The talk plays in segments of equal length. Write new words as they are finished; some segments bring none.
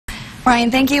Ryan,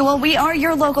 thank you. Well, we are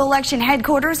your local election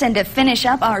headquarters, and to finish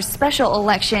up our special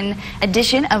election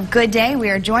edition of Good Day, we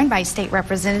are joined by State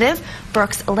Representative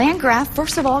Brooks Landgraf.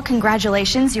 First of all,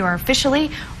 congratulations. You are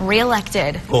officially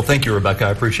reelected. Well, thank you, Rebecca. I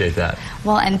appreciate that.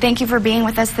 Well, and thank you for being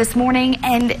with us this morning.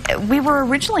 And we were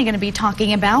originally going to be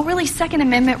talking about really Second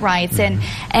Amendment rights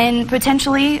and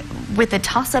potentially with the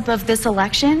toss-up of this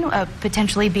election,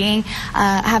 potentially being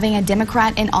having a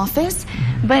Democrat in office.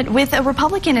 But with a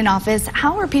Republican in office,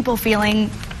 how are people feeling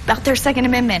about their Second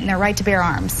Amendment and their right to bear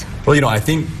arms? Well, you know, I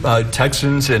think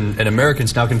Texans and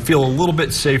Americans now can feel a little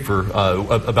bit safer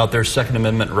about their Second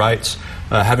Amendment rights.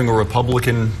 Having a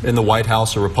Republican in the White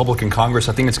House, a Republican Congress,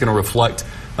 I think it's going to reflect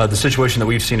the situation that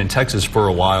we've seen in Texas for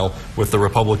a while with the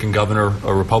Republican governor,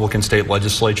 a Republican state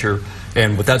legislature.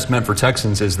 And what that's meant for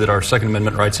Texans is that our Second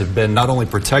Amendment rights have been not only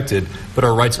protected, but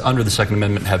our rights under the Second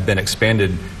Amendment have been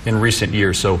expanded in recent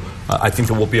years. So I think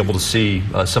that we'll be able to see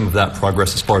some of that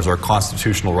progress as far as our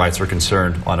constitutional rights are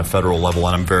concerned on a federal level,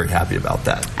 and I'm very happy about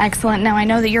that. Excellent. Now, I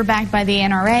know that you're backed by the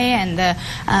NRA and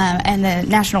the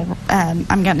National,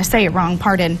 I'm going to say it wrong,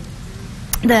 pardon,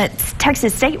 the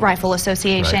Texas State Rifle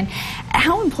Association. Right.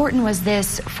 How important was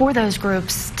this for those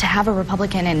groups to have a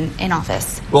Republican in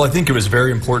office? Well, I think it was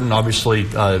very important. Obviously,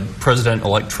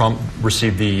 President-elect Trump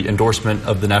received the endorsement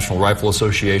of the National Rifle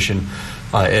Association,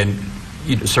 and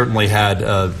certainly had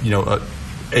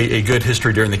a good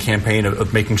history during the campaign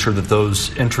of making sure that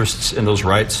those interests and those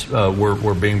rights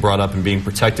were being brought up and being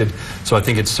protected. So I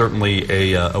think it's certainly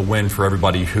a win for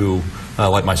everybody who,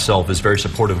 like myself, is very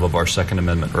supportive of our Second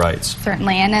Amendment rights.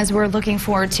 Certainly, and as we're looking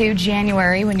forward to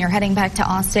January when you're heading back to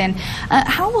Austin,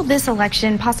 how will this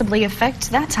election possibly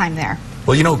affect that time there?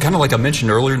 Well, you know, kind of like I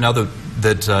mentioned earlier, now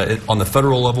that on the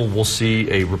federal level we'll see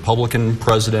a Republican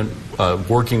president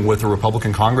working with a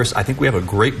Republican Congress, I think we have a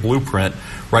great blueprint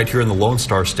right here in the Lone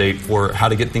Star State for how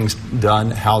to get things done,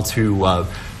 how to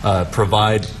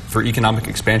provide for economic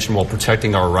expansion while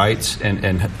protecting our rights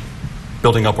and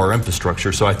building up our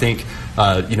infrastructure. So I think,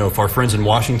 if our friends in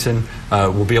Washington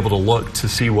will be able to look to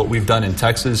see what we've done in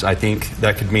Texas, I think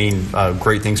that could mean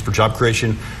great things for job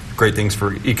creation, great things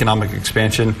for economic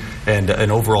expansion, and an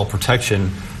overall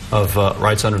protection of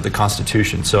rights under the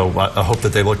Constitution. So I hope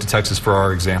that they look to Texas for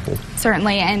our example.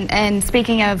 Certainly. And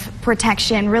speaking of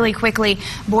protection, really quickly,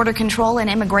 border control and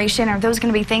immigration, are those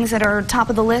going to be things that are top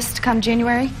of the list come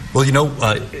January? Well,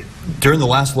 during the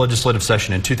last legislative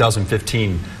session in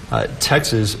 2015,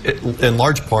 Texas, in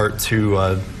large part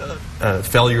to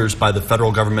failures by the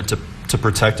federal government to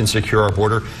protect and secure our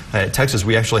border. Texas,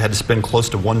 we actually had to spend close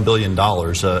to $1 billion,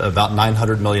 about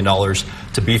 $900 million,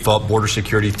 to beef up border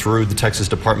security through the Texas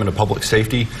Department of Public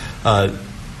Safety.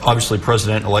 Obviously,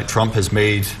 President-elect Trump has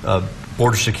made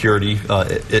border security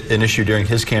an issue during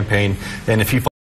his campaign, and if he